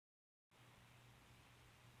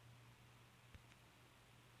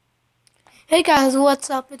Hey guys, what's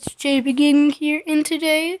up? It's JB Gaming here, and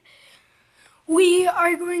today we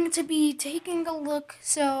are going to be taking a look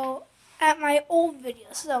at my old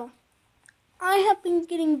videos. So I have been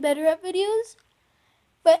getting better at videos,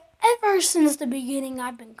 but ever since the beginning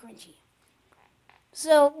I've been cringy.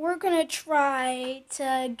 So we're gonna try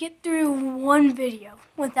to get through one video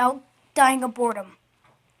without dying of boredom.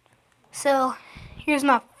 So here's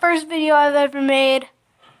my first video I've ever made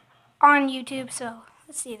on YouTube, so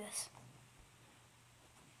let's see this.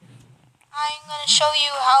 I'm going to show you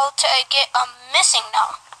how to get a missing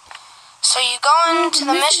note. So you go into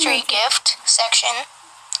the mystery gift section,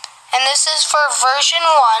 and this is for version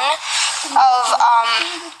 1 of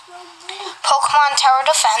Pokemon Tower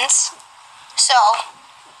Defense. So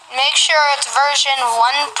make sure it's version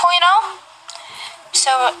 1.0.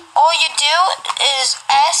 So all you do is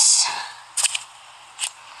SND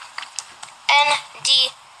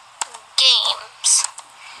Games.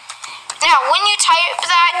 Now, when you type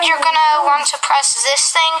that, you're going to want to press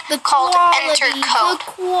this thing called Enter Code.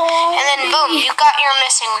 And then, boom, you got your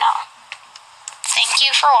missing note. Thank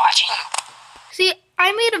you for watching. See,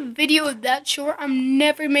 I made a video that short. I'm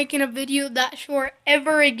never making a video that short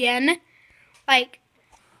ever again. Like,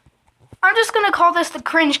 I'm just going to call this the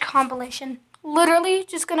Cringe compilation. Literally,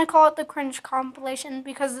 just going to call it the Cringe compilation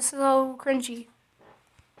because this is so cringy.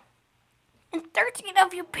 And 13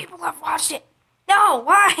 of you people have watched it. No,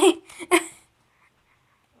 why?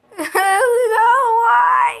 No,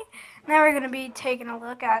 why? Now we're going to be taking a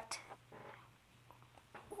look at...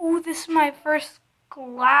 Ooh, this is my first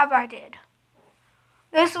collab I did.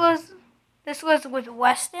 This was with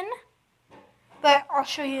Weston. But I'll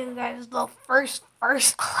show you guys the first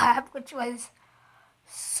collab, which was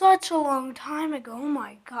such a long time ago. Oh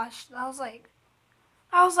my gosh, that was like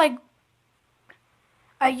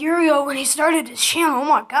a year ago when he started his channel. Oh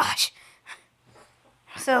my gosh.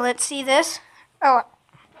 So let's see this. Oh,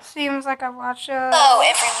 seems like I watched Hello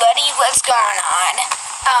everybody, what's going on?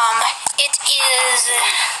 It is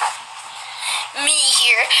me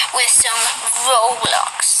here with some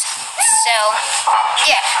Roblox. So,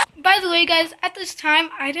 yeah. By the way, guys, at this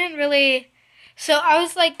time, I didn't really... So I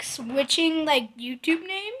was like switching like YouTube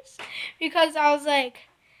names because I was like,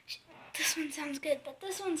 this one sounds good, but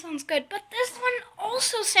this one sounds good, but this one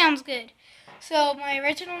also sounds good. So my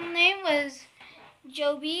original name was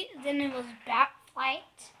Joby, then it was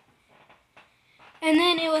Batflight, and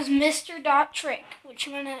then it was Mr. Trick, which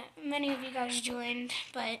many of you guys joined,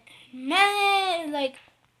 but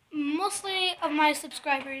mostly of my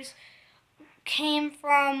subscribers came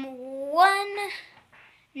from one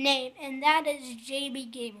name, and that is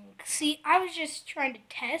JB Gaming. See, I was just trying to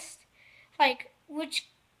test like which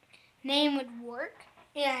name would work,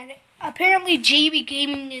 and apparently JB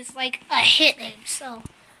Gaming is like a hit name, so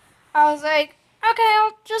I was like, okay,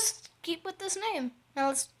 I'll just keep with this name. Now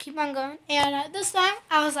let's keep on going. And this time,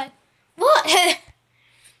 I was like, what?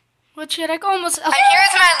 What should I call myself? I'm here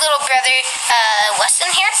with my little brother, Weston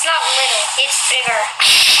here. It's not little, it's bigger.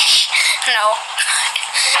 No.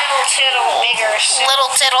 Little tittle, bigger. Little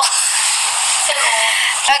tittle.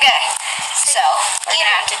 Okay, so we're going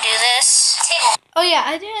to have to do this. Tittle. Oh yeah,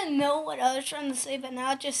 I didn't know what I was trying to say, but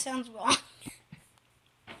now it just sounds wrong.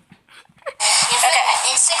 Okay.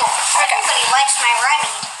 And Sigil. Everybody likes my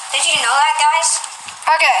rhyming. Did you know that, guys?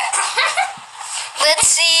 Okay. Let's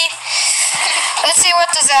see what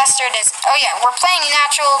disaster it is. Oh yeah, we're playing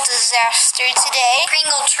natural disaster today.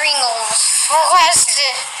 Tringles. Pringles,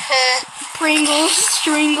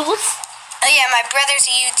 Stringles. Oh yeah, my brother's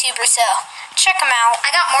a YouTuber, so check him out. I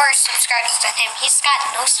got more subscribers than him. He's got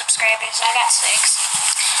no subscribers. I got 6.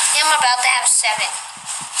 I'm about to have 7.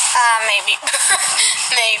 Maybe.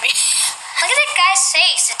 Maybe. Look at that guy's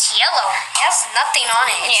face. It's yellow. It has nothing on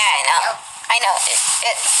it. Yeah, I know. I know.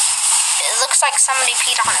 It looks like somebody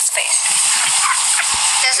peed on his face.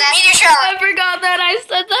 Does that meteor shower? I forgot that I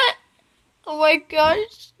said that. Oh my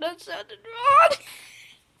gosh, that sounded wrong.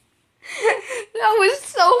 That was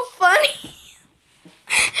so funny.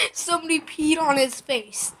 Somebody peed on his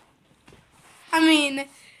face. I mean,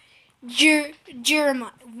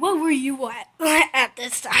 Jeremiah, what were you at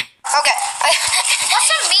this time? Okay. What's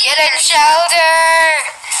a meteor? Get in shower.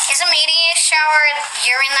 Is a meteor shower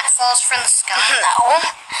urine that falls from the sky? No.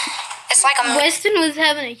 It's like a... Weston was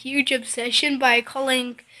having a huge obsession by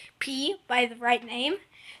calling pee by the right name.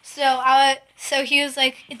 So he was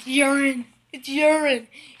like, it's urine. It's urine.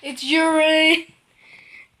 It's urine.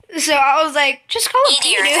 So I was like, just call it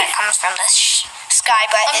meteor that comes from the sky,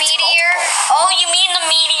 but a it's meteor. Multiple. Oh, you mean the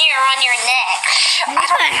meteor on your neck? I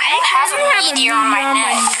don't have a meteor on my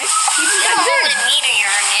neck. You know what a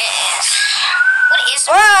meteor is. What is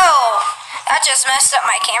it? Whoa! I just messed up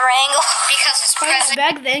my camera angle because it's present.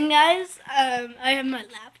 Back then, guys, I had my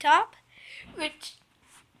laptop, which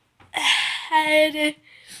had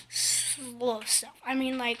slow stuff. I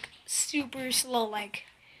mean, like, super slow. Like,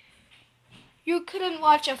 you couldn't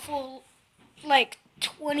watch a full, like,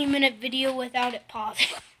 20-minute video without it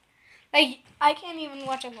pausing. Like, I can't even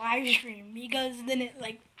watch a live stream because then it,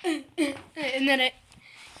 like, and then it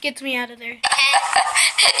gets me out of there.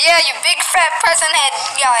 Yeah, you big fat present head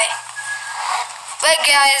guy. But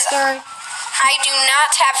guys, Sorry. I do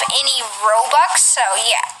not have any Robux, so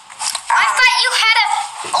yeah. I thought you had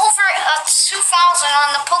over 2,000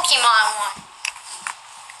 on the Pokemon one.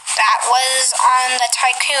 That was on the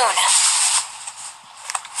Tycoon.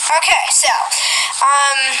 Okay, so,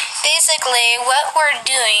 basically what we're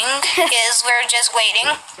doing is we're just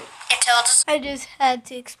waiting until the... I just had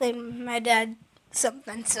to explain to my dad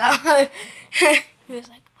something, so he was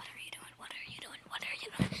like, what are you doing, what are you doing, what are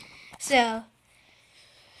you doing? So,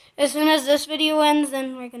 as soon as this video ends,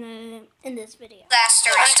 then we're gonna end this video.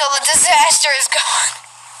 Until the disaster is gone.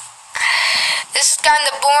 This is kind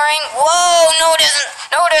of boring. Whoa, no it isn't.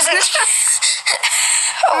 No it isn't.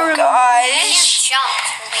 Oh gosh. Yeah,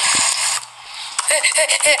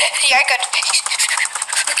 I could.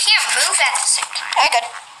 You can't move at the same time. I could.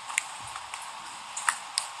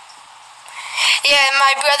 Yeah,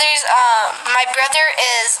 my brother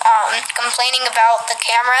is complaining about the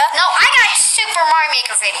camera. No, I got Super Mario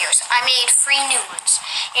Maker videos. I made 3 new ones,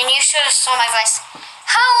 and you should have saw my voice.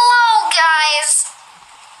 Hello, guys.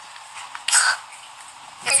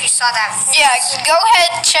 If you saw that. Yeah, go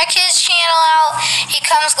ahead, check his channel out. He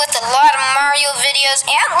comes with a lot of Mario videos,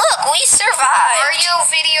 and look, we survived.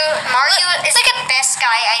 Mario is like the best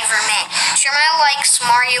guy I ever met. Sherman likes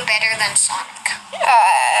Mario better than Sonic.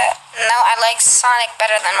 No, I like Sonic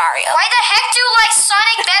better than Mario. Why the heck do you like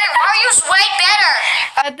Sonic better? Mario's way better.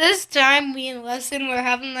 At this time, me and Lesson were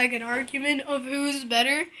having like an argument of who's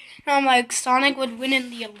better. And I'm like, Sonic would win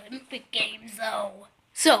in the Olympic Games, though.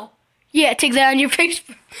 So, yeah, take that on your face.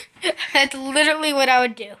 That's literally what I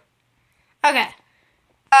would do. Okay.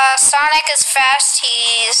 Sonic is fast.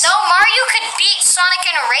 No, Mario could beat Sonic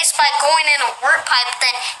in a race by going in a warp pipe.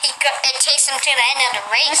 Then it takes him to the end of the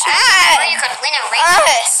race. Mario could win a race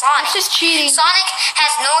with Sonic. It's just cheating. Sonic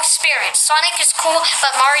has no experience. Sonic is cool,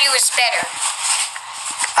 but Mario is better.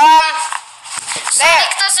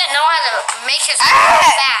 Sonic doesn't know how to make his mama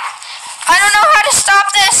fat. I don't know how to stop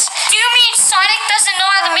this. Do you mean Sonic doesn't know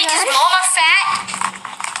how to make his mama fat?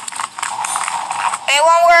 It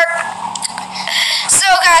won't work. So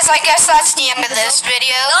guys, I guess that's the end of this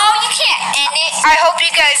video. No, you can't end it. I hope you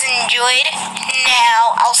guys enjoyed.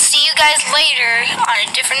 Now, I'll see you guys later on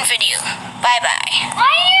a different video.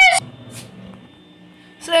 Bye-bye.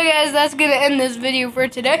 So guys, that's going to end this video for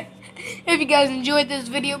today. If you guys enjoyed this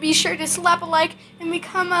video, be sure to slap a like and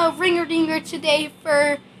become a ringer-dinger today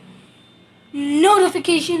for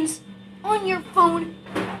notifications on your phone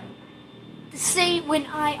to say when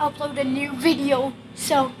I upload a new video.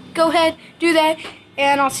 So go ahead, do that,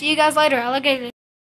 and I'll see you guys later, alligators.